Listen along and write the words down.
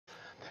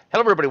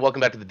Hello, everybody.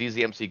 Welcome back to the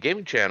DZMC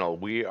Gaming Channel.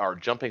 We are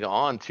jumping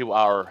on to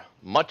our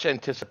much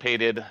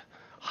anticipated,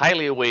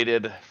 highly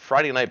awaited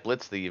Friday Night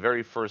Blitz, the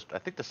very first, I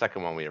think the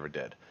second one we ever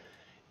did.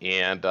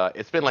 And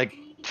it's been like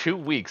 2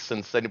 weeks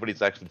since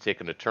anybody's actually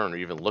taken a turn or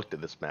even looked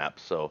at this map.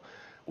 So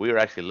we are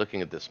actually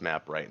looking at this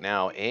map right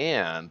now.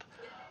 And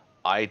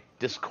I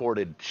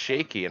discorded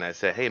Shaky and I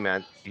said, hey,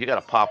 man, you got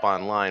to pop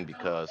online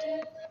because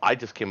I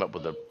just came up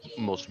with the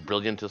most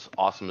brilliantest,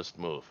 awesomest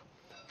move.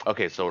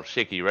 Okay, so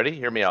Shaky, you ready?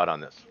 Hear me out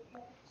on this.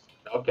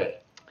 Okay.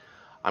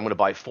 I'm going to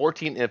buy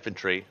 14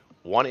 infantry,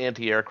 one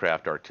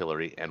anti-aircraft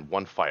artillery, and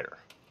one fighter.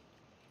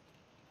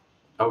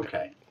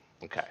 Okay.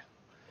 Okay.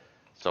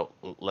 So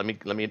let me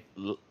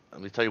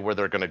tell you where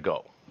they're going to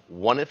go.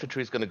 One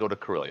infantry is going to go to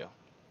Karelia.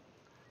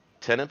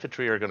 10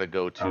 infantry are going to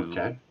go to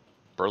Okay.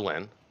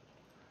 Berlin.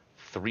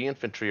 3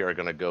 infantry are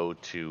going to go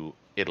to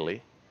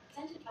Italy.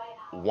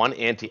 One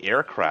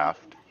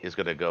anti-aircraft is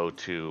going to go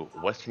to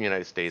Western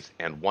United States,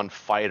 and one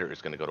fighter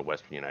is going to go to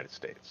Western United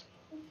States.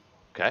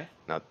 Okay.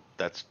 Now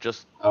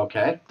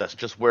Okay. that's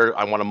just where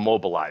I want to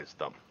mobilize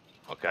them.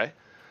 Okay.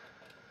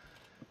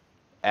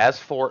 As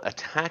for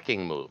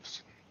attacking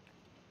moves,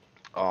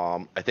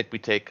 I think we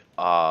take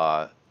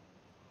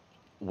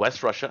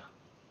West Russia,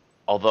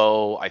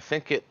 although I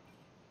think it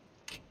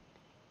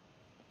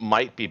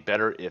might be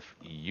better if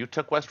you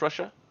took West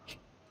Russia.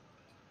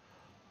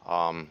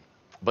 Um,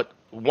 but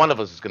one of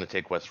us is going to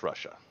take West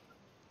Russia.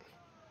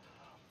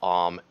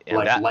 And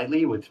Like that,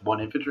 lightly with one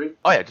infantry.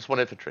 oh yeah, just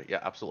one infantry. Yeah,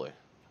 absolutely.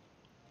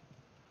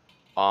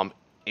 Um,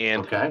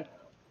 and Okay.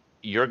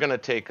 you're going to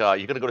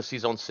go to Sea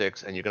Zone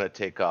 6 and you're going to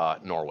take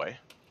Norway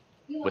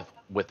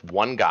with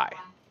one guy.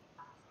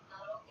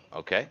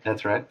 Okay.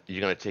 That's right.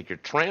 You're going to take your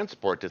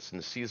transport that's in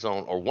the sea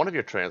zone, or one of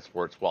your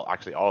transports. Well,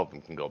 actually, all of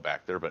them can go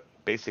back there, but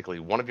basically,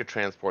 one of your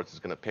transports is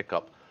going to pick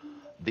up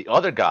the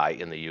other guy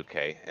in the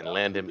UK and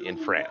land him in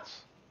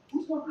France.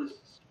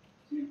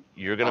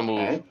 You're going to move.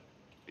 Okay.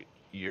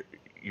 You're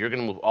you're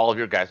going to move all of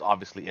your guys,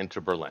 obviously,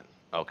 into Berlin.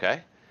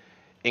 Okay,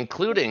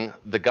 including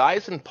the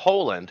guys in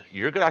Poland.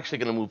 You're actually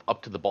going to move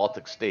up to the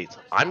Baltic states.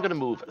 I'm going to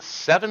move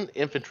 7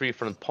 infantry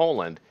from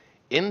Poland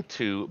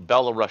into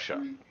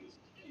Belarusia.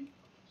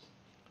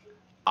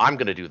 I'm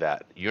going to do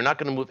that. You're not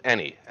going to move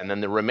any. And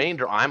then the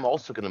remainder, I'm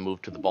also going to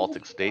move to the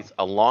Baltic states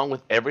along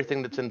with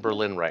everything that's in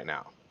Berlin right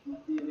now.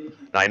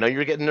 Now, I know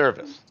you're getting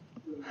nervous.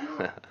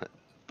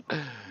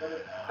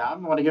 I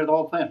want to hear the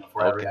whole plan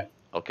before I Okay. react.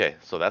 Okay,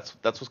 so that's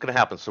what's going to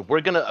happen. So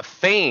we're going to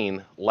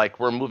feign like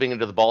we're moving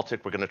into the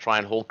Baltic. We're going to try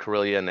and hold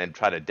Karelia and then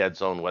try to dead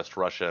zone West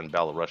Russia and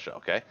Belarus,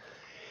 okay?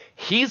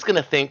 He's going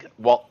to think,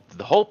 well,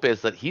 the hope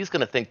is that he's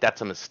going to think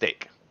that's a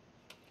mistake.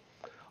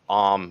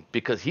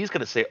 Because he's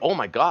going to say, "Oh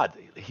my God,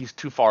 he's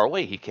too far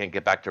away. He can't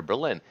get back to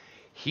Berlin."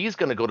 He's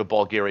going to go to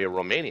Bulgaria,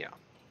 Romania,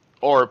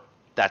 or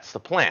that's the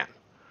plan.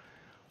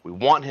 We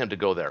want him to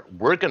go there.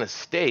 We're going to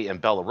stay in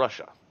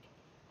Belarusia,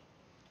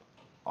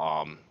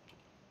 um,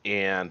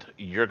 and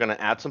you're going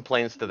to add some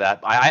planes to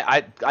that.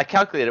 I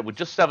calculated with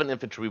just 7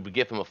 infantry, we would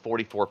give him a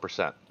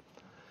 44%.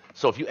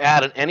 So if you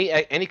add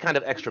any kind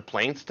of extra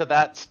planes to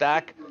that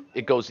stack,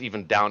 it goes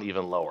even down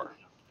even lower.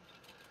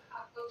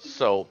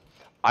 So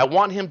I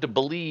want him to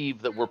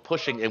believe that we're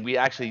pushing, and we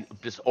actually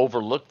just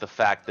overlook the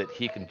fact that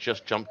he can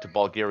just jump to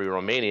Bulgaria,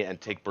 Romania,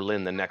 and take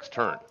Berlin the next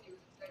turn,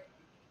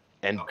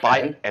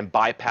 Okay. and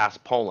bypass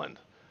Poland.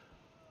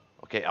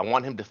 Okay, I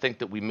want him to think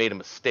that we made a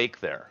mistake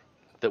there,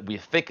 that we're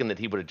thinking that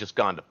he would have just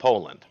gone to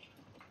Poland.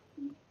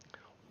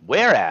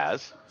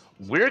 Whereas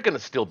we're going to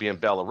still be in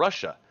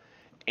Belarusia,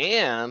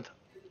 and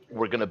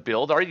we're going to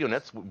build our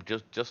units,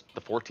 just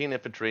the 14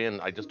 infantry, and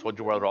I just told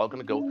you where they're all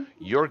going to go.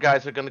 Your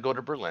guys are going to go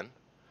to Berlin.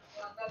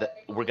 That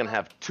we're going to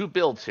have 2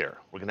 builds here.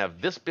 We're going to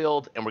have this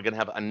build, and we're going to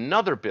have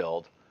another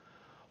build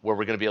where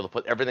we're going to be able to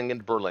put everything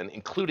into Berlin,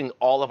 including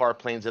all of our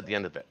planes at the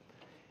end of it,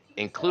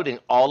 including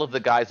all of the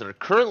guys that are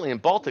currently in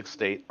Baltic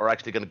State are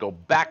actually going to go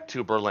back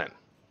to Berlin.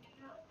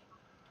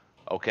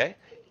 Okay?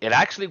 It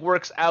actually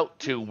works out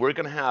to we're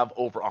going to have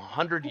over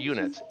 100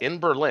 units in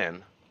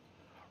Berlin,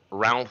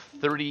 round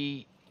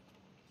 38.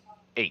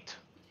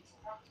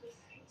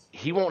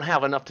 He won't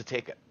have enough to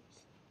take it.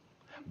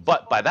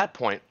 But by that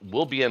point,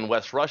 we'll be in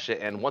West Russia,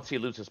 and once he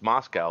loses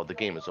Moscow, the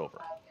game is over.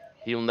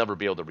 He'll never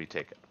be able to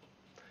retake it.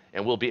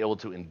 And we'll be able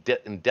to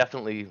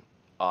indefinitely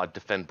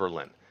defend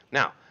Berlin.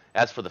 Now,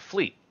 as for the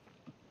fleet,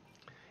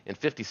 in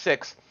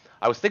 56,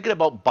 I was thinking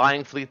about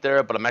buying fleet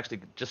there, but I'm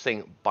actually just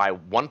saying buy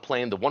one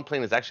plane. The one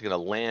plane is actually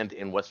going to land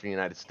in Western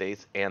United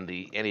States, and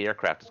the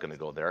anti-aircraft is going to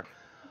go there.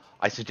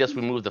 I suggest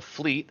we move the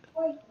fleet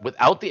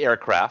without the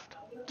aircraft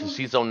to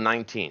Sea Zone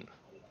 19.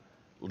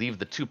 Leave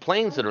the 2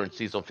 planes that are in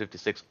Sea Zone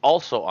 56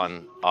 also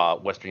on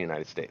Western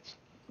United States.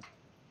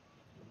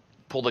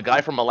 Pull the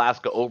guy from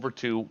Alaska over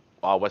to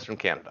Western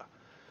Canada.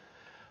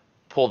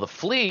 Pull the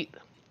fleet,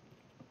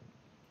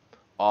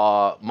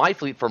 my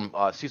fleet from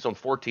Sea Zone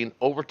 14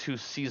 over to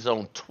Sea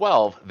Zone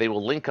 12. They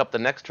will link up the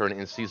next turn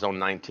in Sea Zone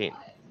 19.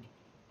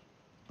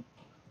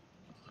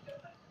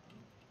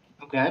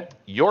 Okay.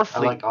 Your I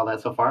fleet, like all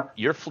that so far.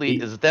 your fleet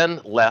The, is then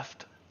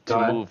left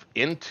to move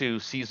into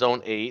C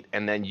Zone 8,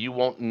 and then you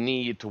won't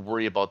need to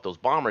worry about those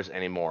bombers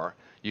anymore.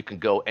 You can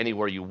go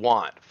anywhere you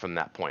want from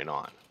that point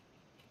on.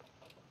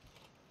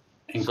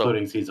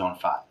 Including C Zone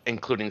 5.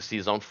 Including C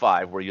Zone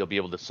 5, where you'll be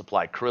able to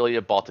supply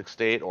Karelia, Baltic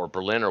State, or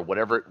Berlin, or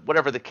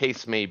whatever the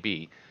case may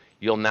be.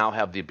 You'll now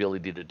have the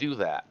ability to do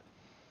that.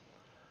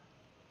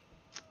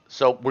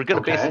 So we're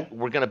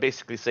gonna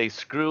basically say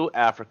screw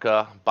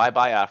Africa, bye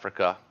bye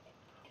Africa.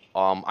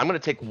 I'm gonna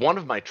take one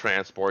of my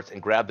transports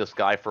and grab this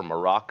guy from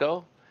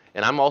Morocco,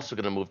 and I'm also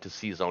gonna move to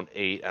C Zone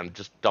 8 and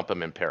just dump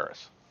him in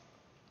Paris.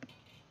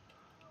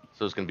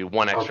 So there's gonna be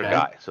one extra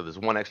guy. So there's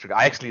one extra guy.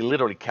 I actually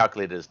literally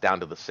calculated this down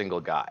to the single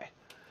guy.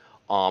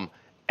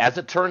 As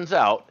it turns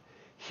out,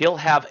 he'll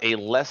have a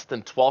less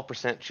than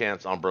 12%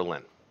 chance on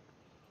Berlin.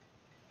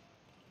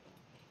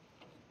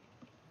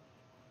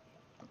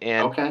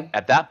 And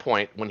at that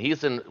point, when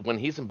he's in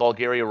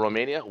Bulgaria,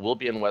 Romania, we'll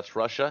be in West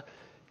Russia.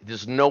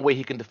 There's no way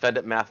he can defend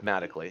it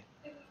mathematically.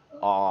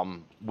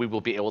 We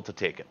will be able to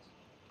take it.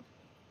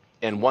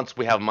 And once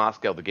we have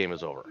Moscow, the game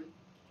is over.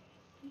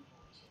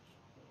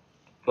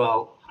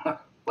 Well,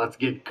 let's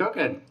get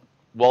cooking.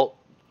 Well,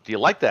 do you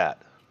like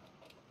that?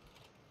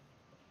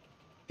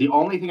 The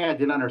only thing I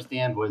didn't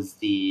understand was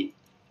the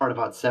part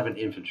about 7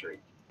 infantry.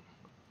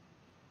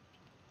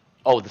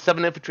 Oh, the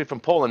 7 infantry from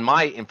Poland,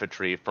 my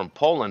infantry from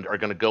Poland are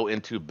going to go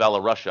into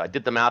Belarus. I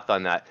did the math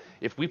on that.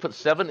 If we put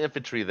 7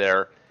 infantry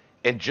there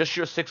and just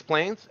your 6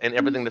 planes and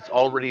everything that's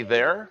already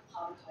there,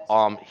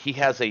 he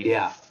has a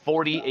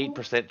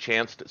 48%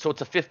 chance. So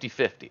it's a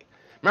 50-50.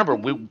 Remember,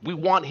 we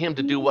want him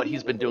to do what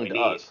he's been doing to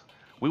us.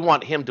 We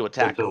want him to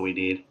attack. That's what we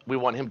need. We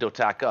want him to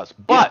attack us.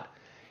 But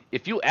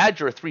if you add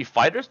your 3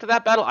 fighters to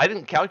that battle, I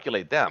didn't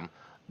calculate them.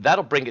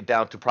 That'll bring it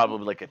down to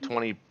probably like a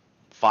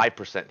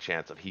 25%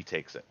 chance that he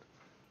takes it.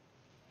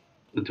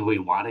 Do we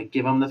want to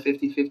give him the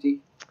 50-50?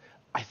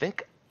 I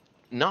think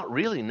not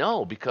really,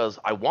 no, because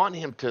I want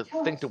him to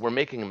think that we're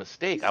making a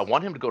mistake. I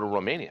want him to go to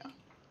Romania.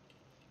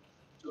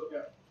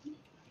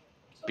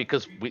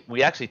 Because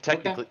we actually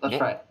technically... that's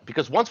right.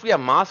 Because once we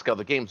have Moscow,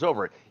 the game's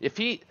over. If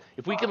we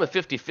give him a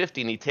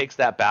 50-50 and he takes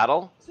that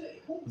battle,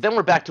 then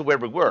we're back to where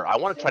we were. I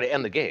want to try to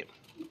end the game.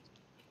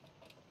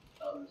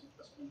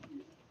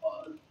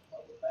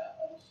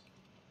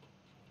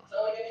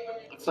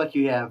 Looks like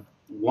you have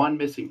one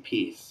missing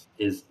piece.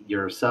 Is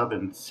your sub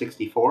in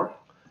 64?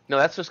 No,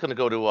 that's just going to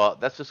go to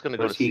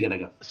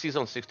go? C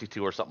Zone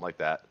 62 or something like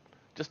that,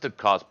 just to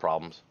cause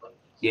problems.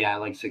 Yeah,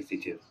 like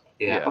 62.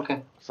 Yeah,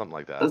 okay. Something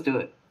like that. Let's do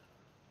it.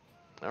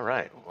 All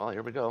right. Well,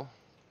 here we go.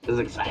 This is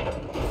exciting.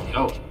 Let's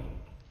go.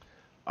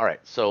 All right.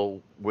 So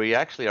we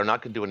actually are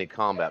not going to do any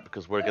combat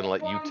because we're going to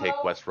let you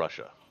take West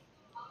Russia.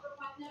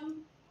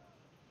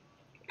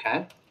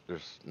 Okay.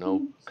 There's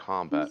no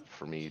combat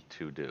for me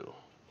to do.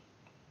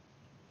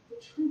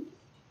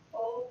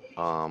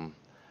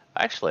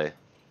 Actually,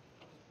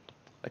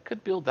 I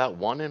could build that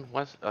one in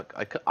West.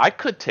 I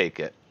could take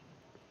it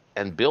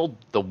and build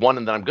the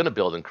one that I'm going to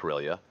build in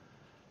Karelia.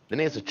 Then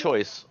he has a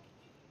choice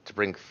to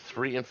bring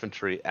 3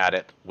 infantry at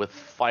it with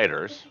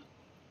fighters.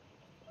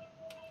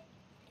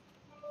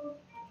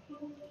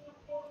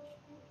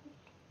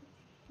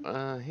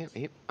 I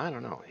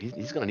don't know.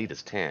 He's going to need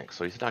his tanks,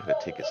 so he's not going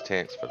to take his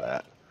tanks for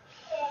that.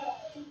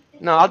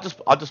 No,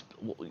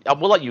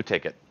 we'll let you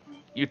take it.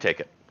 You take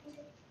it.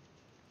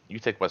 You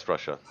take West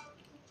Russia.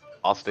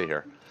 I'll stay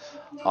here.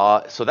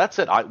 So that's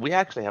it. We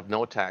actually have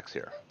no attacks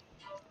here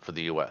for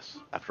the U.S.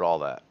 after all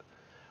that.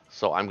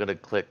 So I'm going to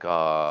click...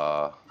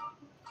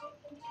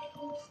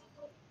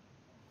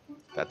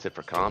 that's it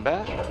for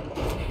combat?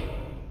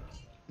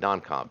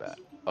 Non-combat.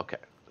 Okay,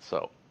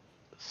 so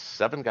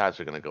 7 guys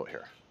are going to go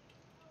here.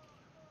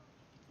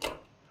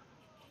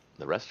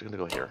 The rest are going to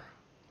go here.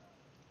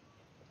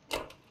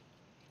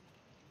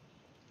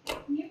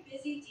 When you're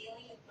busy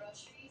dealing with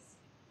groceries,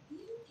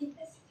 you can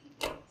miss a few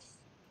things.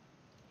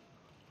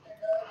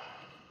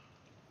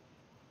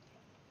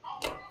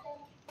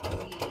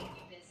 See,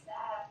 you missed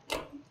that.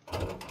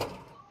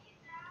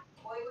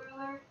 Spoiler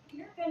alert,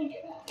 you're gonna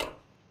get mad.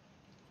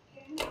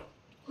 Okay?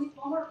 With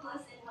Walmart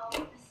Plus in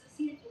home, an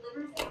associate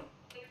delivers and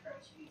your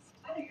groceries,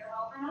 whether you're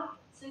home or not,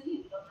 so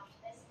you don't have to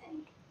miss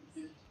anything.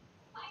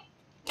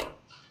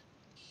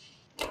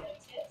 No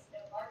tips, no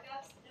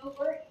markups, no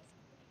worries.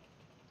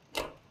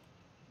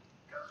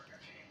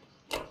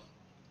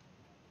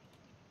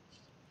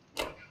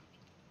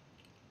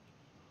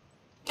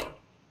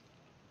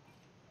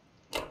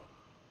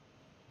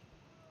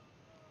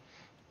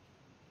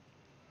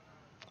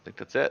 I think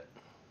that's it.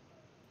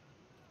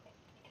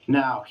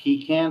 Now,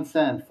 he can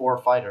send 4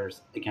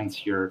 fighters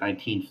against your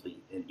 19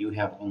 fleet, and you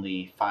have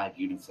only 5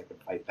 units that can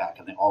fight back,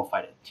 and they all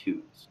fight at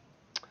 2s.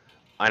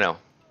 I know.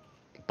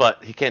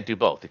 But he can't do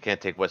both. He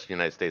can't take Western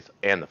United States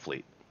and the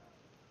fleet.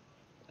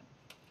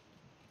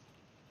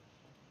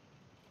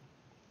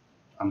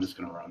 I'm just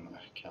going to run the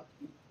calc.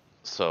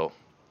 So,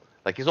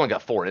 like, he's only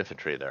got 4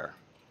 infantry there.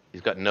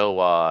 He's got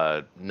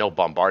no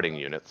bombarding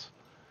units.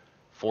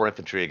 4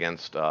 infantry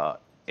against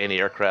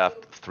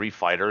anti-aircraft, 3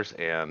 fighters,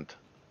 and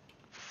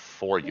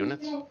 4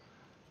 units.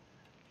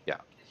 Yeah,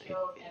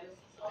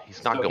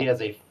 He's not So going he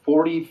has a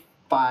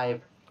 45%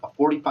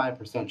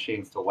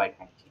 chance to wipe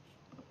 19.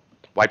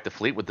 wipe the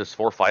fleet with his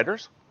 4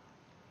 fighters.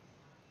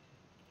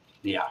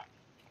 Yeah.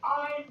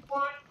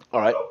 All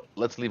right,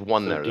 let's leave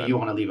one So there do then. you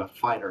want to leave a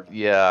fighter?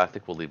 Yeah, I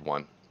think we'll leave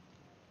one.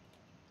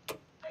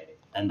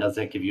 And does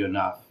that give you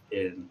enough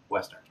in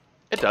Western?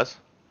 It does.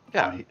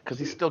 Yeah, because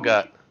he's still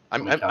got. I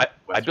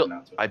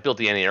built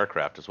the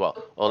anti-aircraft as well.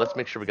 Oh, let's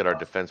make sure we get our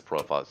defense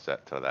profile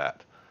set to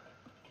that.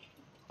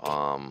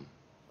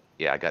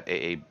 Yeah, I got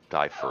AA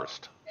die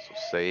first. So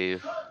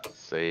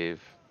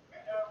save.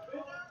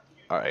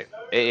 All right,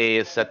 AA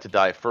is set to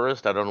die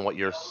first. I don't know what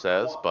yours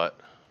says, but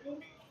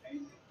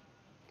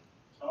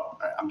All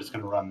right, I'm just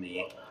going to run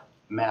the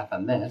math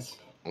on this.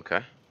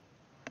 okay.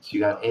 So you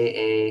got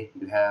AA,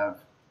 you have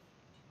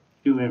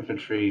 2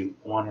 infantry,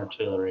 1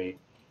 artillery,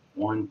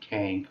 1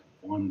 tank,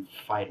 1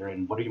 fighter,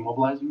 and what are you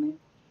mobilizing me?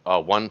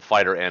 1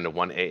 fighter and a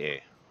 1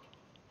 AA.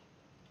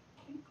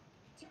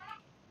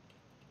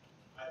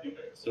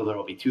 So there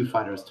will be 2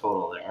 fighters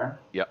total there.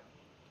 Yep.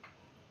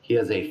 He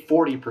has a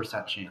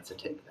 40% chance to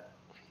take that.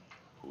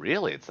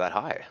 Really, it's that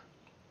high?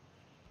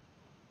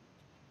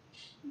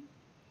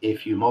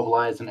 If you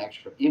mobilize an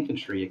extra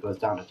infantry, it goes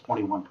down to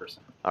 21%.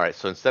 All right,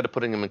 so instead of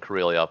putting him in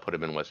Karelia, I'll put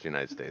him in Western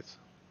United States.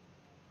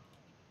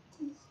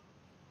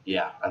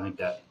 Yeah, I think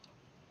that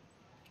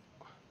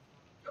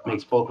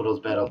makes both of those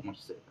battles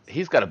much safer.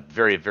 He's got a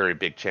very, very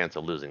big chance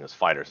of losing his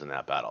fighters in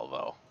that battle,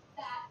 though.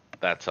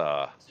 That's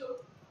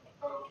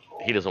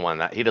he doesn't want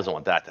that. He doesn't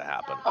want that to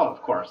happen. Oh,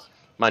 of course.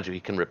 Mind you, he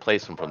can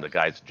replace him from the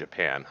guys in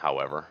Japan.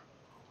 However,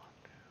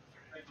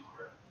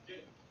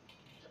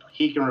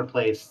 He can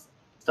replace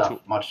stuff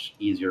much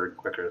easier and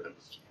quicker than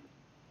we can.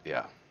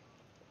 yeah,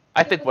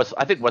 I think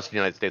Western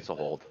United States will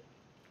hold.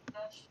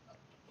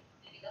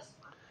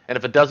 And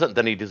if it doesn't,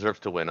 then he deserves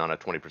to win on a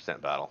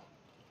 20% battle.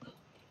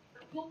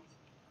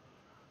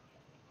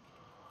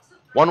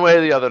 One way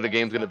or the other, the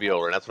game's going to be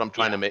over, and that's what I'm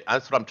trying to make.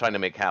 That's what I'm trying to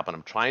make happen.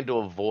 I'm trying to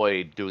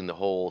avoid doing the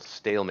whole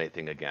stalemate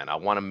thing again. I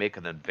want to make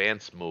an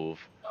advanced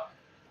move.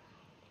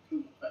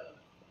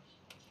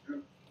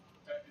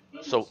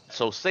 So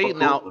say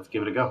now. Let's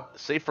give it a go.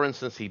 Say for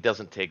instance he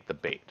doesn't take the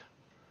bait.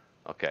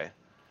 Okay.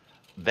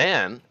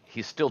 Then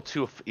he's still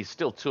two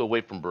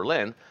away from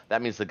Berlin.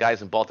 That means the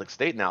guys in Baltic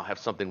State now have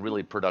something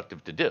really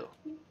productive to do.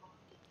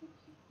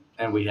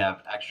 And we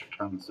have extra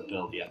turns to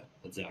build. Yeah,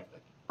 exactly.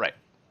 Right.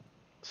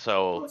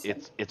 So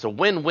it's a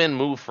win-win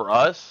move for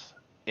us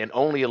and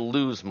only a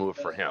lose move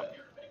for him.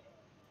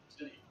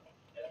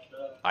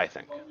 I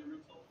think.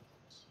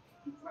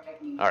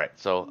 All right.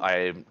 So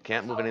I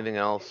can't move anything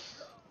else.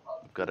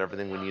 We've got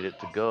everything we need it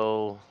to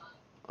go.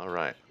 All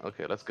right.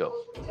 Okay, let's go.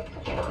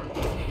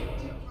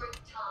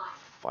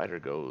 Fighter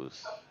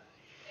goes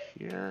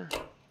here.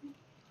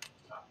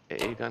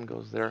 AA gun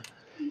goes there.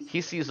 He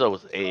sees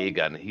those AA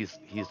gun. He's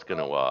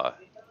gonna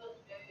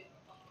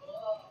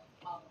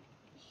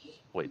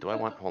wait. Do I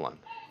want? Hold on.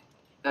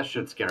 That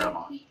should scare him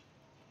off.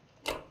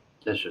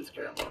 That should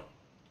scare him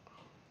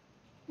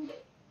off.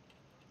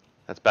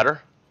 That's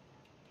better.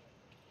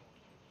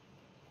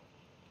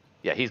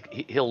 Yeah,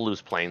 he'll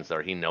lose planes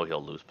there.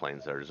 He'll lose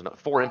planes there. There's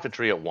 4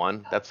 infantry at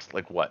 1. That's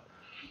like what?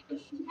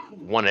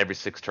 1 every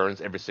 6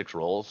 turns, every 6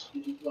 rolls.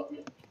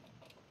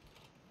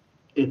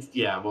 It's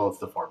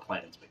the 4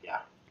 planes, but yeah.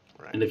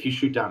 Right. And if you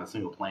shoot down a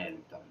single plane,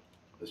 then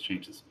this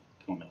changes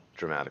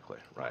dramatically.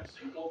 Right.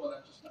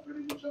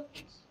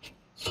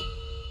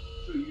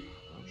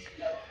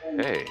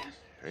 Hey,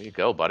 there you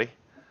go, buddy.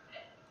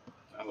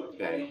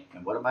 Okay.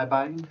 And what am I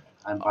buying?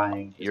 I'm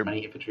buying as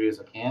many infantry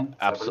as I can.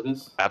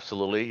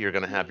 Absolutely. You're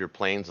going to have your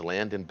planes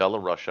land in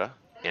Belarusia,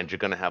 and you're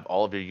going to have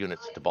all of your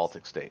units to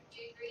Baltic State.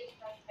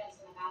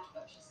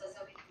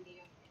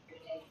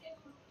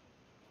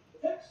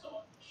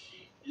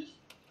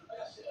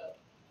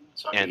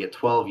 So I can get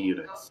 12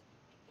 units.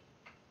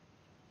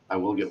 I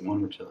will get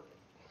 1 artillery.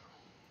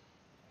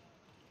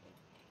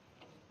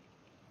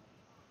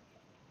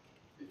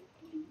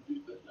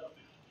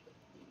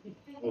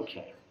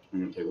 Okay.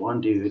 I'm going to take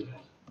 1 dude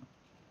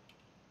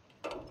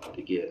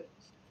to get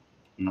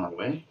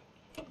Norway.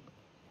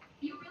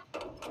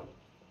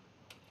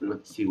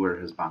 Let's see where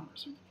his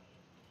bombers are.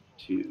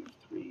 2,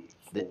 3,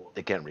 4.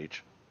 They can't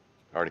reach.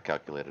 I already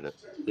calculated it.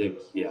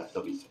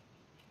 They'll be safe.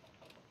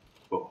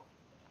 Cool.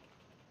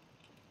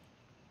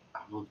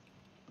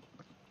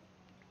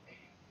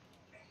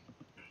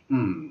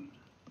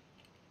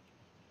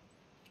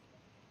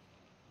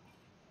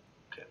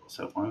 Okay, we'll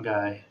set 1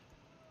 guy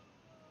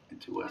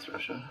into West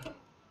Russia.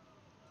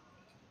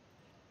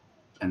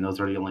 And those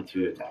are the only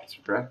 2 attacks,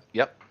 correct?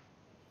 Yep.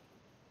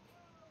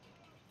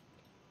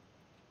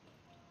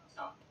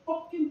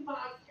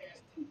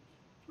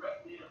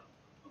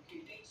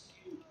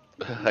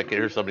 I can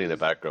hear somebody in the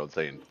background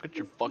saying, "Quit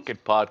your fucking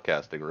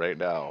podcasting right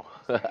now."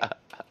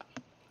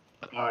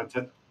 Oh,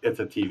 it's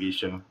a TV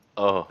show.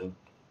 Oh.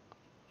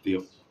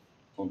 The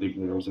only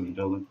leaders in the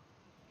building.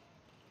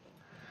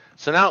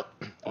 So now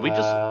we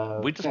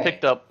just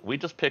picked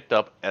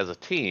up as a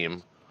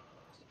team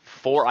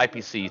 4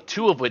 IPC,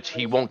 2 of which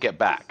he won't get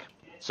back.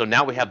 So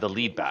now we have the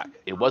lead back.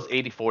 It was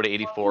 84 to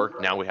 84.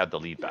 Now we have the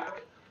lead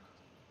back.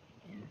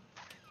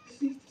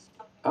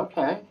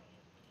 Okay.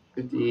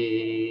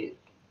 50,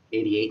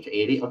 88 to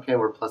 80. Okay,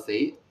 we're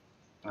 +8.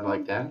 I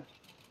like that.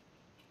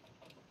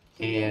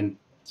 And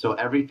so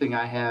everything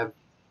I have is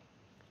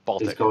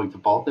Baltic. going to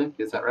Baltic.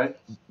 Is that right?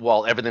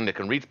 Well, everything that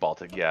can reach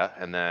Baltic, yeah,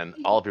 and then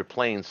all of your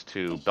planes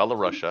to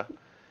Belarusia,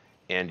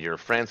 and your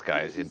France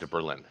guys into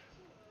Berlin.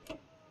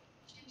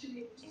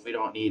 We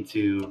don't need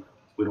to.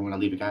 We don't want to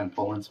leave a guy in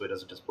Poland so he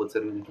doesn't just blitz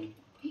it or anything.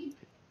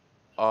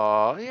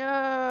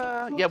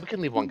 Yeah, we can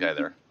leave one guy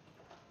there.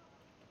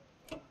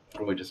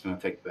 Or are we just going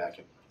to take it back?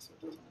 So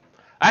it doesn't...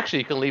 Actually,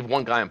 you can leave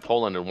one guy in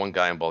Poland and one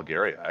guy in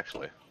Bulgaria.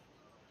 Actually,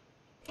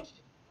 He's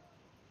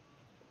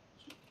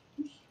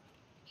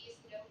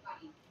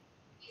nobody.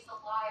 He's a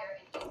liar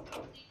and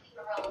he's completely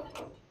irrelevant. I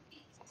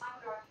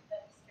would argue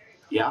that he's very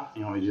relevant. Yeah,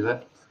 you want me to do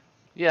that?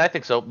 yeah, I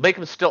think so. Make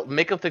him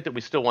think that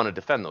we still want to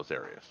defend those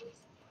areas.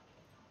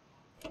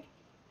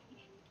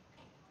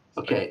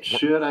 Okay,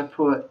 should I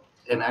put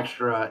an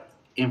extra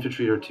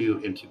infantry or 2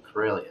 into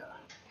Karelia?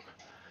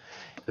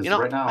 Because You know-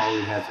 right now all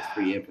he has is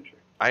 3 infantry.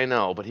 I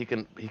know, but he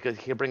can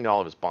bring all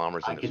of his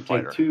bombers I and his could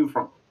fighter. take 2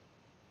 from.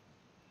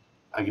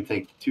 I could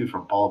take 2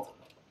 from Baltic.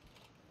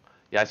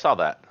 Yeah, I saw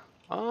that.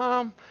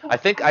 I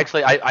think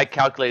actually I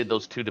calculated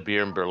those 2 to be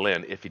in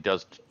Berlin if he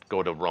does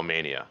go to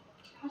Romania.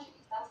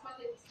 That's why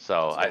they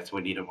So That's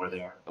we need them where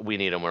they are. we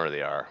need them where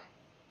they are.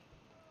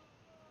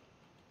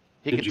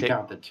 He Did can you take.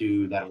 count the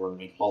 2 that were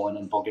in Poland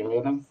and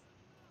Bulgaria then?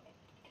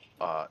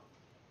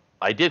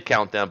 I did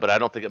count them, but I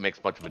don't think it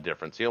makes much of a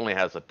difference. He only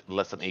has a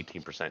less than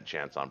 18%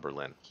 chance on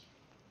Berlin,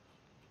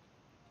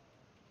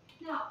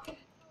 Now, if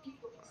you'll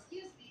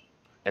excuse me,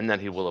 and then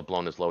he will have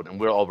blown his load, and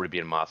we'll already be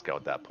in Moscow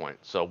at that point.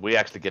 So we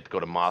actually get to go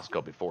to Moscow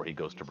before he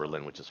goes to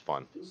Berlin, which is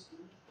fun. please,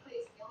 the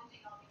only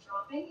thing I'll be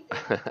dropping is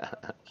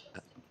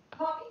just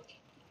copy.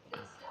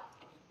 Good stuff.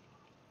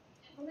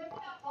 And remember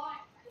that line,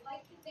 I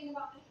like the thing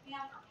about the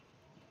hammer.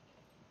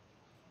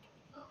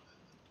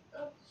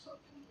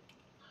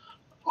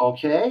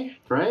 Okay,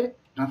 great.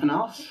 Nothing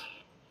else?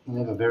 We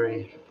have a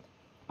very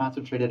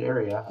concentrated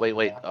area. Wait.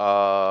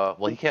 Well,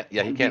 he can't.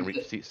 Yeah, he can't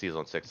reach C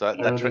Zone 6.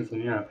 Everything's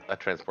in Europe. That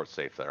transport's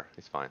safe there.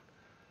 He's fine.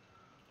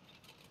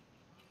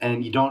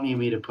 And you don't need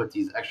me to put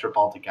these extra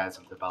Baltic guys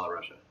into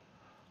Belarusia.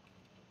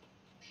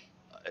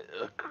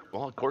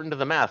 Well, according to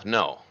the math,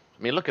 no.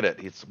 I mean, look at it.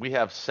 We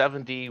have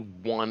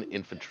 71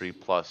 infantry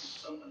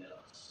plus.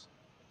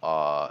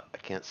 I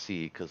can't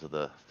see because of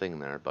the thing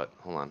there, but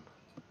hold on.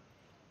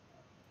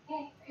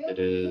 It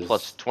is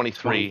Plus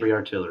 23.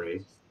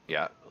 artillery.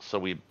 Yeah, so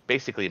we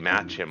basically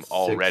match him 6,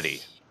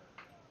 already.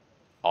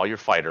 All your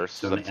fighters.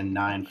 So and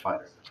 9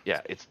 fighters.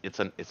 yeah, it's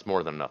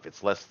more than enough.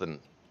 It's less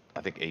than,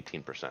 I think,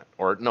 18%.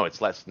 Or no,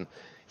 it's less than.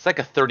 It's like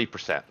a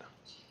 30%.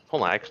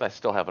 Hold on, actually, I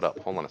still have it up.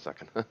 Hold on a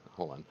second.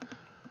 Hold on.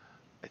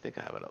 I think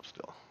I have it up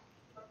still.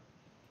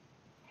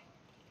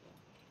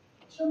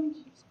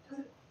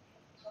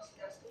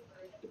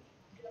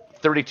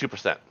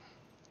 32%,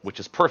 which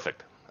is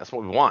perfect. That's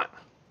what we want.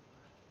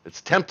 It's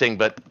tempting,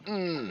 but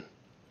he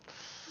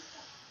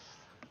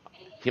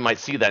might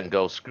see that and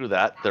go, screw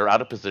that. They're out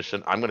of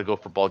position. I'm going to go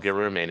for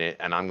Bulgaria, Romania,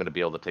 and I'm going to be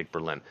able to take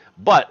Berlin.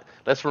 But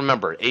let's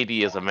remember, AD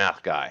is a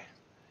math guy.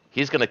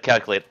 He's going to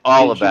calculate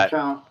all of that.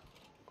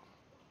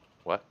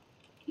 What?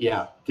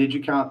 Yeah. Did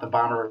you count the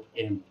bomber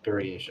in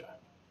Buryatia?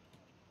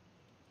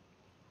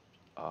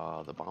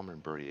 The bomber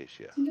in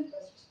Buryatia.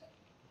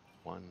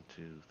 1,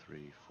 2,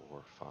 3,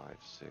 4,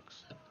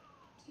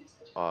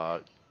 5,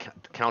 6.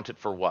 Count it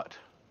for what?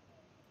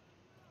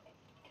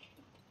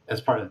 As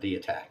part of the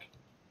attack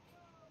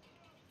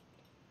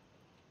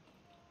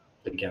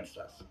against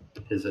us,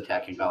 his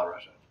attacking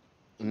Belarusia.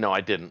 No,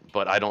 I didn't.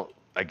 But I don't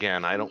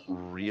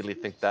really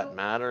think that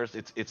matters.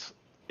 It's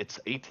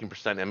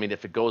 18%. I mean,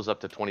 if it goes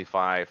up to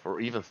 25 or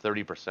even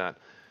 30%,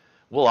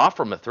 we'll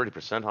offer him a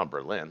 30% on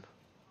Berlin.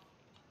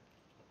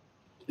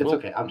 It's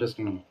okay. I'm just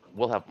gonna.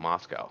 We'll have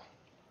Moscow.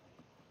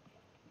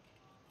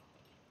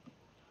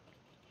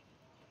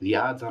 The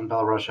odds on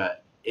Belarusia,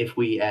 if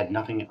we add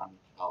nothing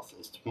else,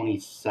 is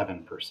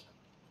 27%.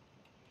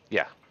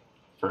 Yeah.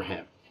 For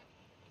him,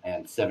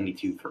 and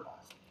 72 for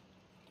us.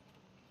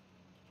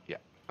 Yeah,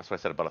 that's what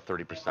I said, about a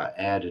 30%. If I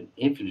add an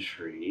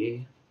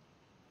infantry,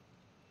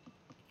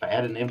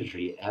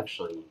 it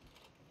actually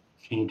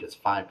changes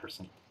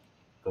 5%.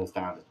 Goes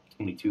down to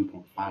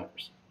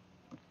 22.5%.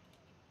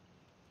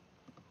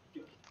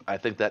 I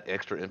think that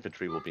extra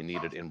infantry will be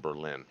needed in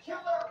Berlin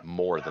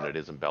more than it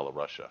is in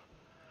Belarusia.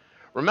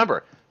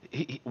 Remember,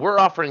 we're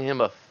offering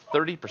him a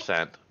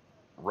 30%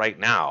 right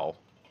now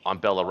on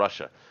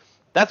Belarusia.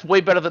 That's way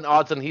better than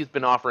odds than he's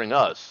been offering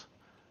us.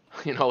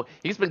 You know,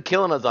 he's been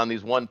killing us on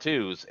these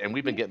 1-2s, and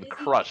we've been getting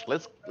crushed.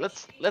 Let's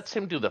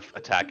him do the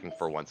attacking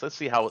for once. Let's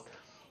see how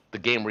the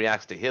game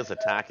reacts to his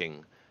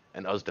attacking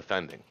and us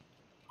defending.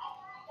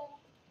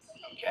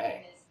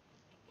 Okay.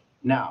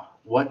 Now,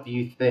 what do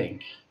you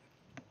think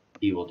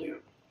he will do?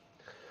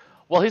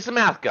 Well, he's a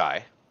math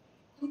guy.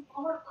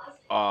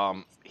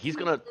 He's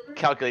gonna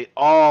calculate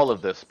all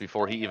of this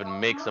before he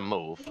even makes a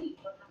move.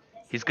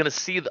 He's going to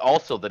see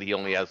also that he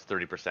only has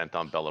 30%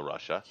 on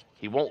Belarusia.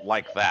 He won't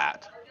like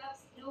that.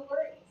 No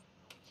worries.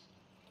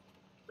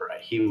 Right.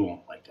 He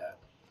won't like that.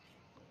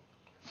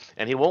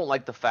 And he won't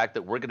like the fact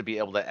that we're going to be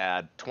able to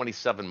add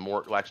 27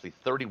 more, well, actually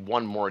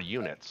 31 more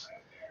units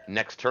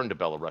next turn to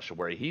Belarusia,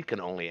 where he can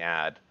only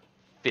add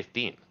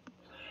 15.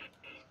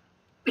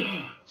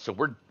 So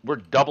we're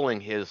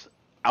doubling his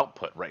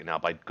output right now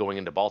by going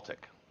into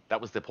Baltic. That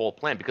was the whole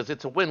plan because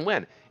it's a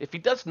win-win. If he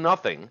does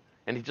nothing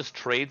and he just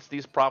trades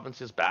these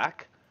provinces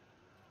back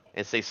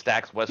and say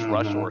stacks West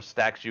Russia or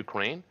stacks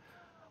Ukraine,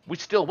 we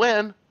still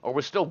win, or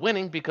we're still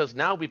winning because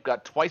now we've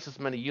got twice as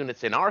many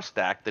units in our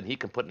stack than he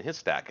can put in his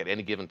stack at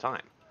any given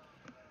time.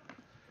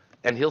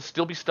 And he'll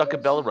still be stuck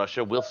in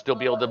Belarusia. We'll still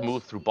be able to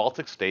move through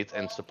Baltic states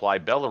and supply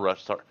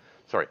Belarus.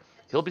 Sorry,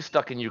 he'll be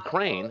stuck in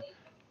Ukraine,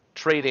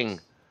 trading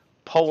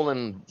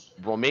Poland,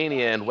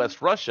 Romania, and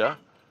West Russia,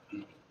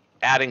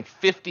 adding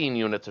 15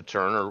 units a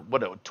turn, or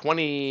what,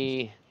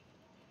 20,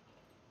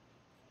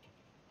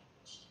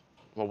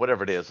 well,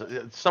 whatever it is.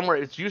 Somewhere,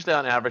 it's usually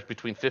on average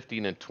between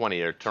 15 and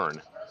 20 a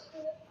turn.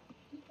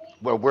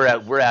 Where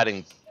we're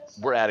adding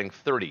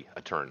 30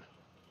 a turn.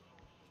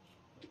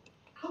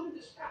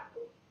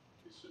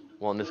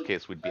 Well, in this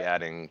case, we'd be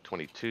adding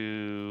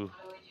 22,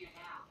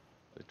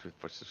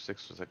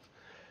 6.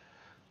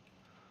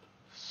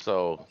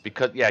 So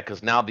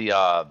because now the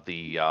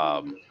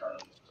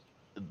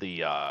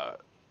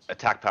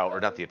attack power, or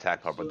not the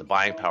attack power, but the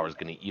buying power is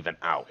going to even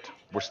out.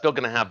 We're still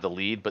going to have the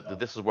lead, but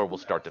this is where we'll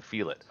start to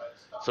feel it.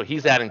 So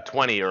he's adding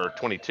 20 or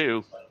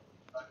 22.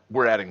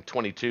 We're adding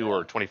 22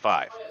 or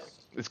 25.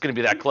 It's going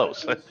to be that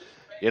close,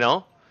 you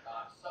know.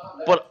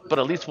 But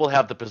at least we'll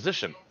have the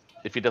position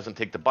if he doesn't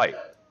take the bite.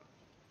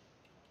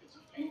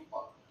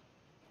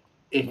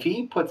 If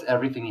he puts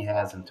everything he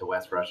has into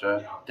West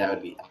Russia, that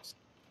would be excellent.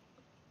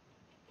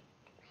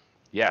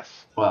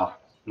 Yes. Well,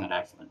 not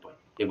excellent, but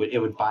it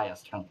would buy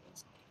us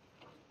turns.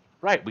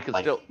 Right. We can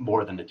like still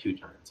more than the 2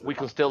 turns. We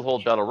can still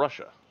hold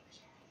Belarusia,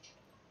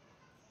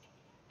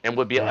 and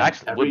would be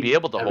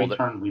able to hold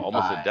it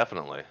almost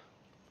indefinitely.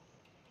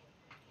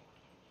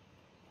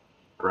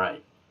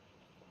 Right.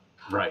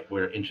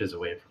 We're inches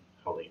away from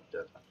holding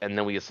it. And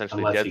then we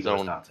essentially dead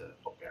zone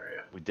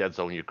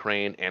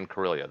Ukraine and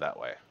Karelia that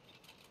way.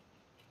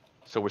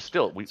 So we're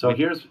still.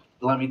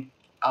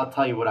 I'll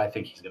tell you what I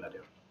think he's going to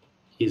do.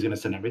 He's going to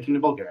send everything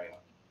to Bulgaria.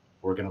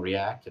 We're going to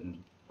react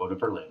and go to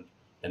Berlin.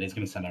 Then he's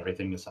going to send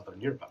everything to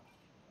Southern Europe.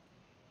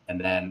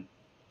 And then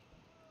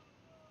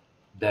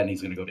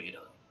he's going to go to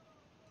Italy.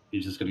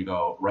 He's just going to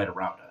go right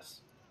around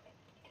us.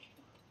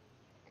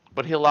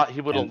 But he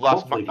would have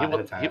lost. He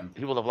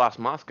will have lost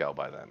Moscow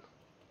by then.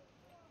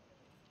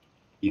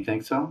 You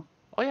think so?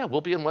 Oh yeah, we'll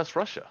be in West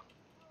Russia.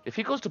 If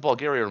he goes to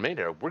Bulgaria or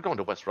Romania, we're going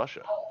to West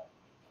Russia.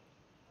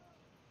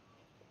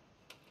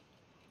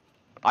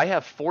 I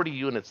have 40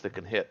 units that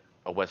can hit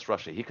a West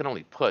Russia. He can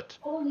only put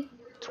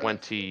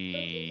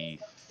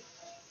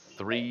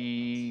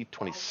 23,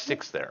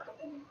 26 there.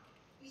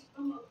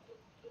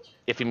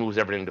 If he moves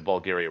everything to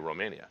Bulgaria or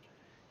Romania.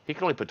 He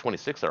can only put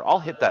 26 there. I'll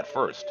hit that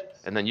first,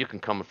 and then you can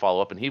come and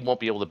follow up, and he won't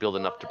be able to build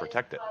enough to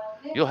protect it.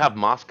 You'll have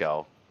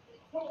Moscow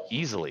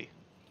easily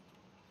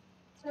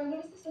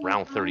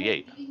round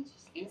 38.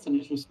 It's an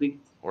interesting,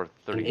 or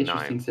 39. An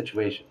interesting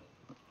situation.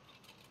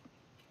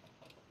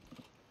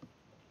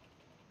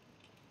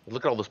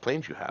 Look at all those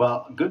planes you have.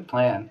 Well, good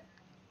plan.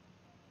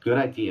 Good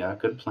idea.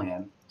 Good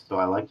plan. So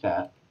I like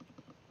that.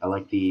 I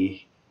like the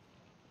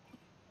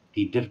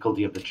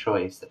difficulty of the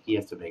choice that he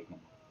has to make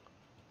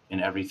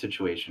in every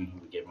situation.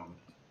 We give him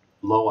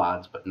low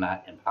odds, but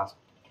not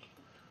impossible,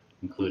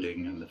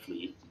 including in the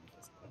fleet.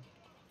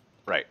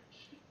 Right.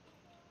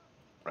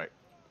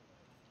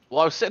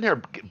 Well, I was sitting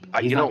here.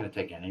 He's not going to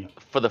take any.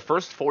 For the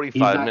first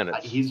 45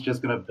 minutes. He's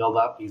just going to build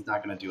up. He's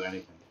not going to do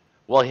anything.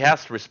 Well, he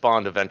has to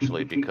respond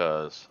eventually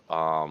because.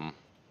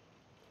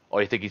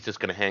 You think he's just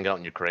going to hang out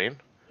in Ukraine?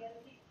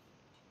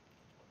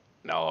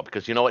 No,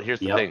 because you know what? Here's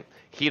the thing.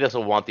 He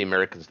doesn't want the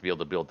Americans to be able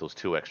to build those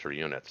 2 extra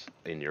units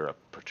in Europe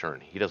per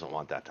turn. He doesn't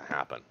want that to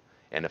happen.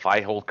 And if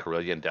I hold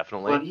Karelia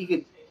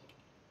indefinitely,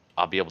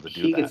 I'll be able to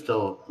do that. He could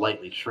still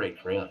lightly trade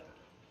Karelia.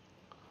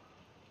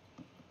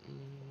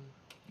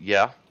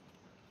 Yeah.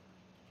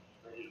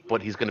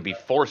 But he's going to be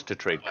forced to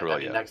trade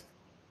Karelia.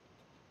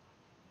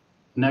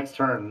 Next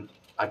turn,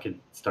 I could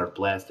start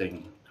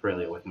blasting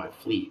Karelia with my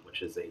fleet,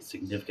 which is a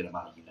significant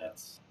amount of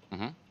units.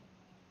 Mm-hmm.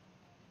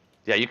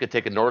 Yeah, you could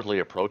take a northerly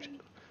approach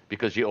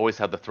because you always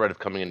have the threat of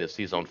coming into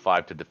C-Zone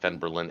 5 to defend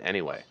Berlin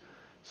anyway.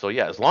 So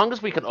yeah, as long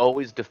as we can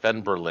always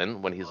defend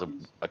Berlin when he's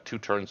a 2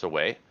 turns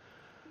away,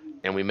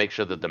 and we make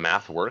sure that the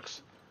math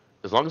works,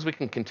 as long as we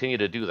can continue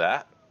to do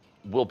that,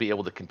 we'll be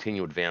able to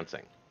continue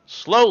advancing.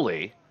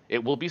 Slowly,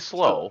 it will be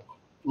slow.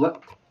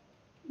 So,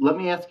 let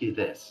me ask you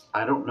this.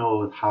 I don't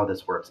know how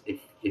this works. If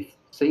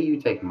say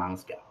you take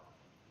Moscow,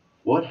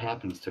 what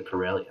happens to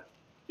Karelia?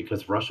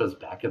 Because Russia's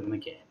back in the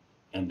game,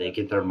 and they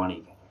get their money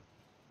back.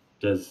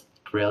 Does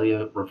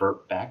Karelia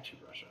revert back to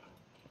Russia?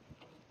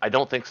 I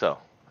don't think so,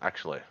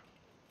 actually.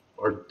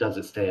 Or does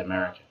it stay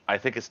American? I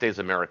think it stays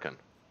American.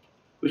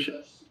 We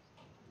should.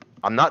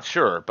 I'm not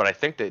sure, but I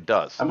think that it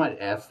does. I might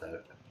ask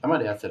that. I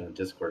might ask that in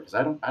Discord because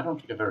I don't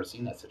think I've ever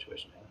seen that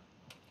situation.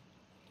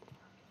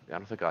 I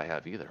don't think I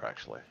have either,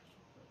 actually.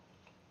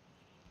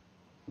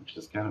 Which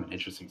is kind of an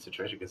interesting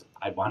situation because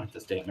I wanted to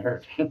stay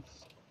American.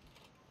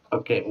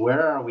 Okay,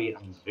 where are we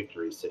on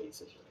Victory City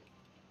situation?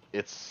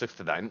 It's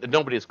 6-9.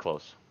 Nobody is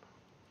close.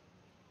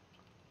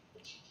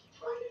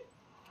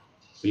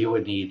 We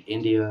would need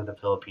India, the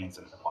Philippines,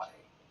 and Hawaii.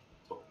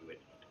 That's what we would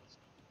need.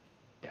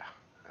 Yeah,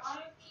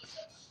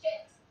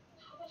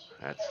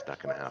 that's not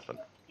going to happen.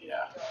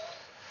 Yeah.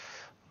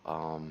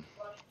 Uh,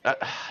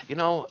 you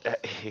know,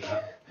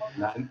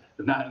 Not in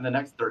the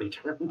next 30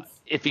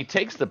 turns. if he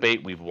takes the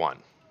bait, we've won.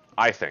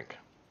 I think.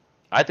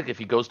 I think if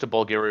he goes to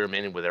Bulgaria,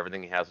 Romania with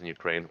everything he has in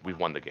Ukraine, we've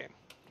won the game.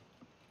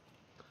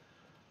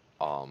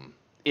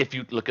 If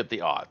you look at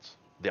the odds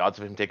of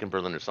him taking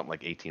Berlin are something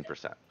like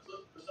 18%.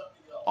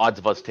 Odds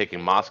of us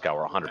taking Moscow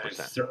are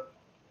 100%.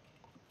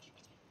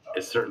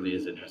 It certainly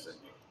is interesting.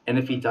 And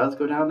if he does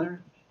go down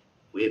there,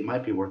 it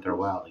might be worth our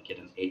while to get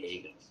an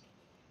 8A gun.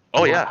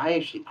 Oh yeah. I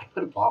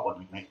could have bought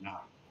one right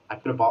now. I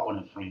could have bought one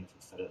in France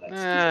instead of that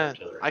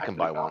stupid artillery. I can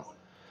buy one.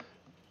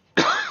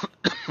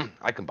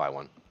 I can buy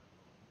one.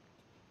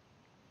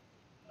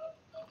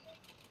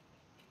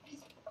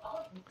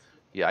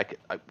 Yeah,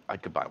 I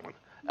could buy one.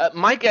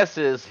 My guess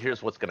is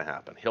here's what's going to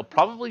happen. He'll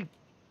probably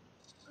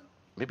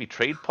maybe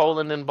trade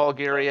Poland and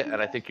Bulgaria, and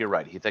I think you're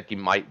right. He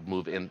might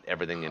move in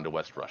everything into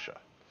West Russia.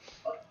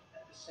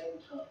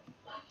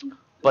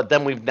 But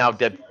then we've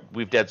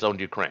dead zoned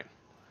Ukraine.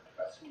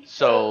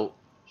 So,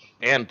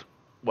 and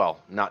well,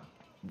 not,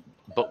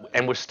 but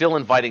and we're still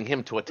inviting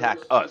him to attack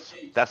us.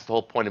 That's the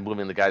whole point of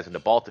moving the guys into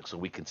Baltic, so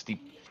we can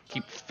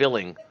keep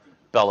filling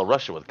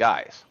Belarus with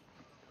guys.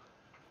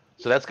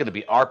 So that's going to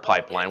be our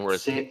pipeline.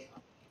 Whereas say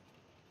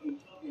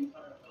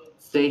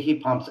he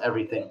pumps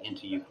everything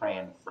into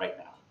Ukraine right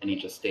now, and he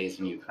just stays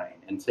in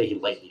Ukraine, and say he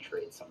lightly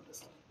trades some of this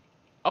stuff.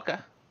 Okay.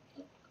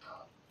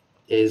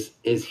 Is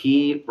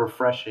he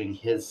refreshing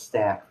his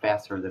stack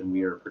faster than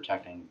we are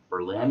protecting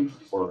Berlin,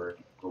 or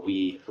are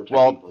we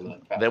protecting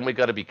Berlin faster? Then we've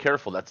got to be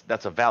careful.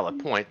 That's a valid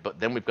point, but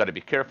then we've got to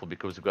be careful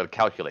because we've got to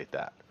calculate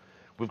that.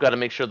 We've got to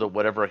make sure that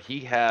whatever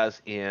he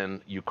has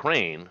in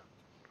Ukraine,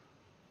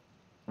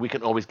 we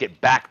can always get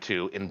back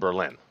to in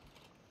Berlin.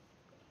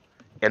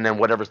 And then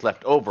whatever's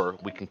left over,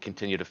 we can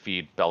continue to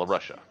feed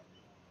Belarus.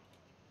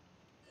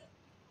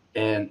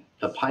 And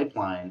the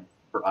pipeline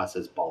for us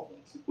is Baltic.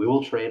 We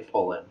will trade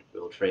Poland, we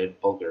will trade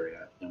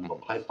Bulgaria, and we'll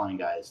pipeline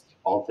guys to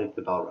Baltic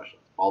to Belarus,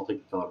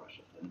 Baltic to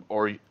Belarus.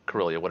 Or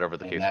Karelia, whatever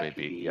the case may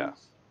be, yeah.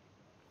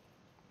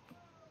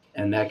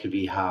 And that could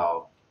be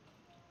how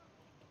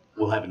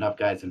we'll have enough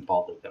guys in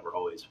Baltic that we're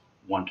always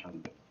one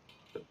turn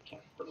to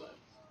Berlin.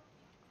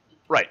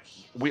 Right.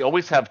 We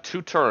always have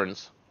 2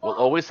 turns. We'll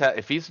always have,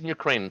 if he's in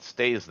Ukraine and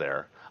stays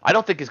there, I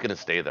don't think he's going to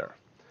stay there.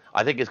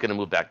 I think he's going to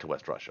move back to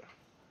West Russia.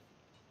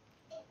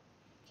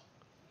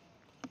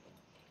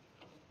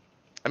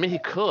 I mean, he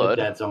could.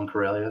 Dead zone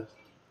Karelia?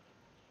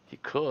 He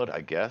could,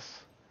 I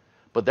guess.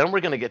 But then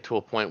we're going to get to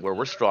a point where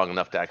we're strong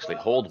enough to actually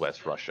hold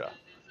West Russia.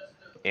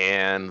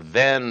 And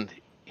then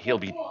he'll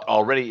be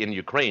already in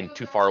Ukraine,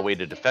 too far away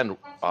to defend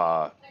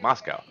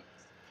Moscow.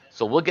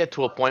 So we'll get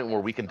to a point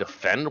where we can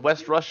defend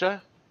West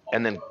Russia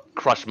and then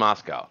crush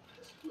Moscow.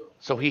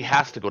 So he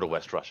has to go to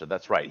West Russia.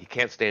 That's right. He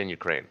can't stay in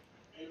Ukraine.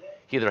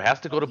 He either has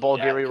to go to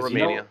Bulgaria or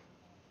Romania,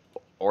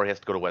 or he has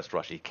to go to West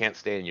Russia. He can't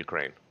stay in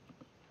Ukraine.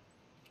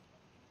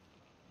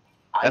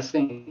 I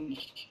think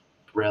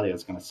Karelia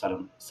is going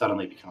to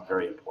suddenly become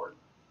very important.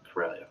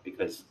 Karelia,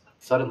 because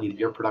suddenly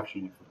your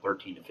production went from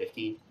 13 to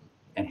 50,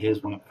 and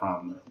his went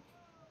from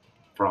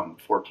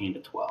 14 to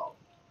 12.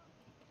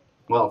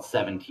 Well,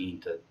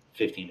 17 to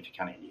 15 if you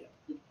count India.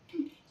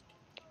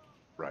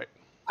 Right.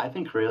 I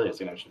think Karelia is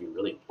going to actually be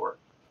really important.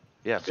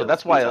 Yeah, so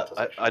that's why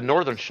a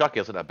northern shuck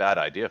isn't a bad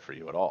idea for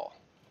you at all,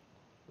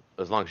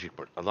 as long as you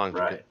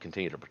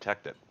continue to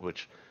protect it.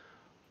 Which,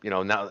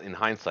 now in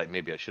hindsight,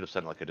 maybe I should have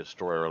sent like a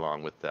destroyer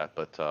along with that,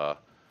 but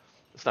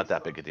it's not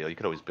that big a deal. You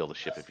could always build a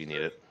ship if you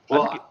need it.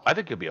 Well, I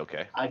think you'll be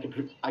okay. I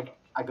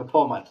could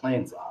pull my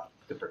planes off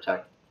to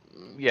protect.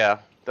 Yeah,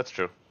 that's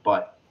true.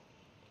 But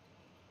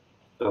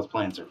those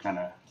planes are kind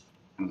of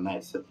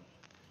nice.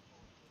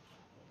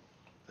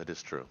 That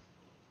is true.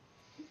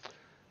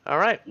 All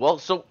right. Well,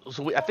 so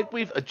I think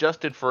we've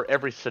adjusted for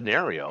every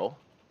scenario.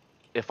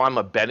 If I'm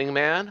a betting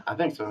man, I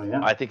think so.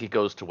 Yeah. I think he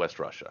goes to West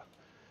Russia,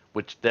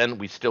 which then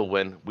we still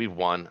win. We've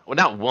won. Well,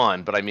 not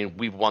won, but I mean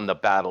we've won the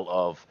battle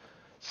of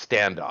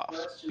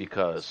standoffs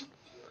because.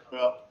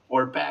 Well,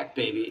 we're back,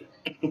 baby.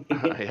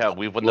 Yeah,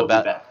 we've won the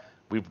battle.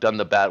 We've done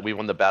the bat. We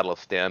won the battle of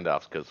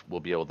standoffs because we'll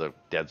be able to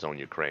dead zone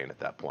Ukraine at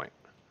that point.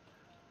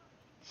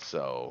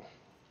 So.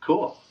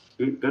 Cool.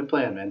 Good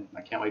plan, man.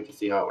 I can't wait to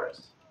see how it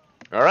works.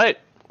 All right.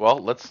 Well,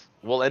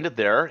 we'll end it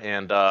there.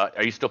 And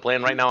are you still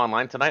playing right now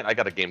online tonight? I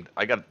got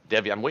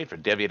Devi. I'm waiting for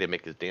Devi to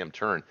make his damn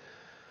turn.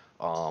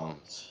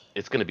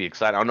 It's going to be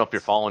exciting. I don't know if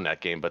you're following that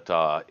game, but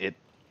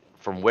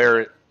from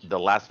where the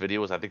last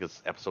video was, I think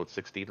it's episode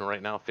 16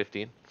 right now,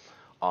 15,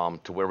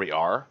 to where we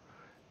are,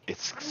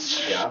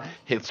 Yeah.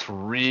 it's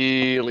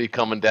really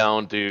coming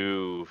down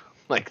to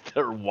like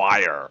their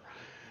wire.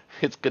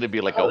 It's gonna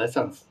be like Oh, a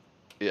that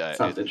yeah.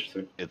 sounds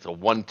interesting. It's a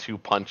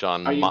 1-2 punch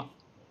on Are you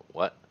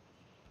what?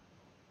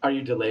 are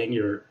you delaying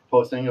your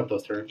posting of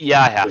those turns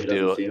Yeah, I so he have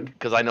doesn't to see them?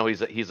 because I know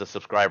he's a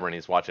subscriber and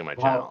he's watching my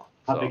How channel.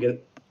 how So big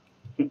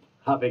is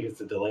how big is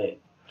the delay?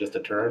 Just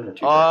a turn or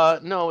two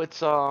turns? no,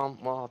 it's well,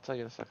 I'll tell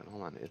you in a second.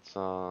 Hold on. It's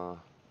hold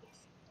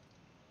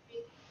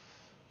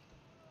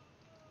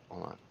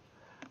on.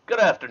 Good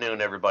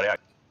afternoon, everybody.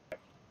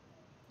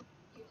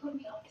 You put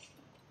me on this.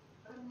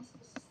 What am I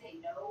supposed to say?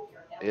 No,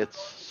 you're never It's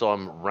going to so get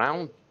I'm to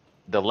round.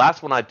 The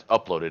last one I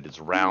uploaded is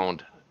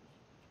round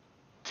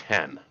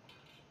 10.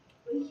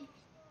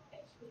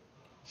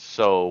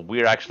 So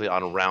we're actually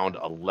on round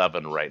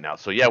 11 right now.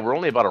 So yeah, we're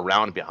only about a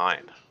round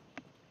behind.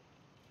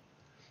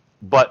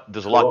 But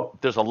Cool.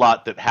 there's a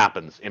lot that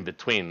happens in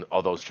between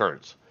all those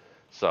turns.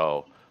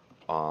 So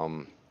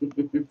um,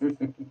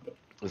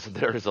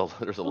 there's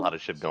a lot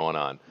of shit going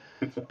on.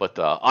 But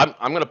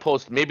I'm gonna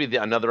post maybe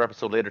another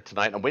episode later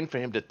tonight. I'm waiting for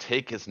him to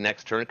take his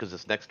next turn because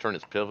his next turn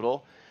is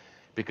pivotal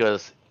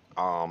because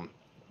um,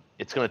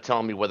 it's gonna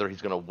tell me whether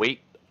he's gonna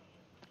wait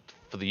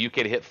for the UK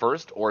to hit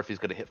first or if he's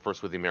gonna hit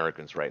first with the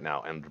Americans right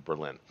now and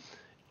Berlin.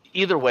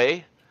 Either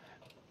way,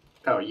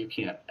 Oh, you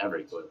can't ever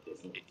go with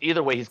Disney.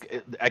 he's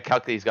I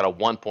calculate he's got a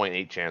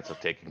 1.8 chance of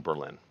taking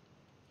Berlin.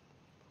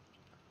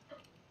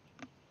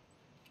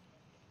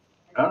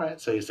 All right,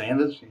 so you're saying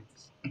this?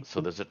 So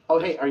Oh, there's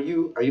hey, are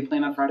you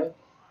playing on Friday?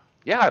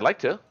 yeah, I'd like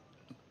to.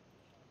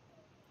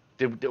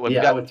 Yeah,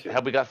 I would too.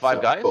 Have we got five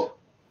So guys? cool.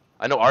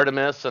 I know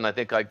Artemis, and I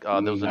think there was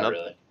Not another.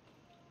 really.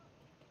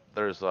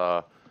 There's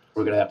We're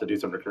gonna have to do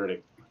some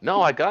recruiting.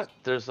 no, I got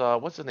there's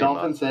what's the name?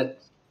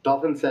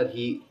 Dolphin said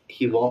he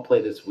won't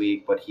play this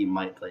week, but he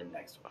might play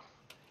next week.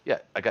 Yeah,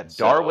 I got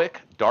So Darwick.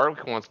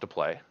 Darwick wants to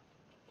play.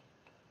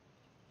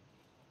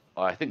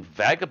 I think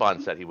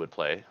Vagabond said he would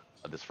play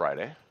this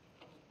Friday,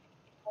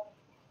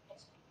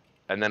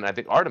 and then I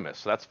think Artemis.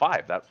 So that's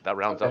five. That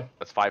rounds okay. up.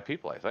 That's five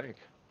people, I think.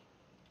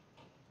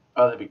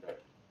 Oh, that'd be great.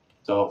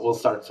 So we'll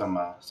start some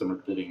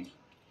recruiting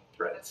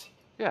threads.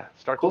 Yeah,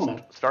 Cool,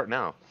 man. start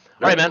now. All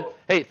Very right, man. cool.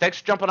 Hey, thanks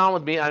for jumping on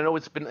with me. I know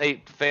it's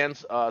been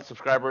fans,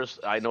 subscribers.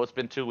 I know it's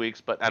been 2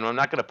 weeks, but and I'm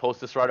not gonna post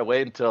this right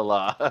away until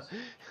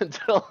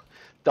until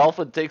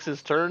Dolphin takes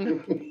his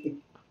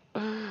turn.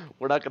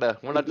 We're not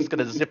just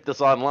gonna zip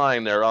this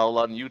online. They're all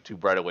on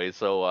YouTube right away.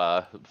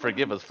 So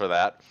forgive us for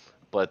that.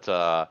 But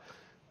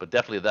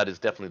definitely that is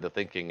definitely the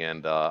thinking,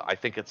 and I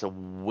think it's a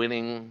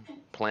winning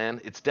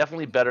plan. It's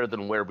definitely better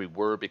than where we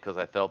were because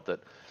I felt that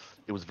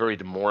it was very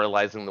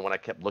demoralizing when I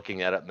kept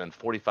looking at it, and then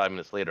 45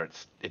 minutes later,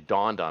 it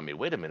dawned on me.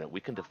 Wait a minute, we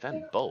can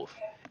defend both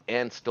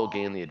and still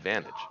gain the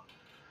advantage.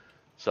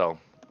 So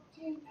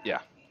yeah.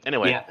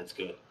 Anyway. Yeah, that's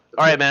good.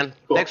 All right, man.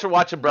 Cool. Thanks for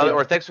watching, brother, Okay.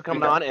 or thanks for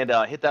coming Okay. on,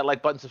 and hit that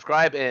like button,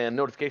 subscribe, and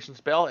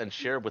notifications bell, and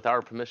share with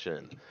our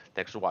permission.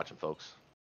 Thanks for watching, folks.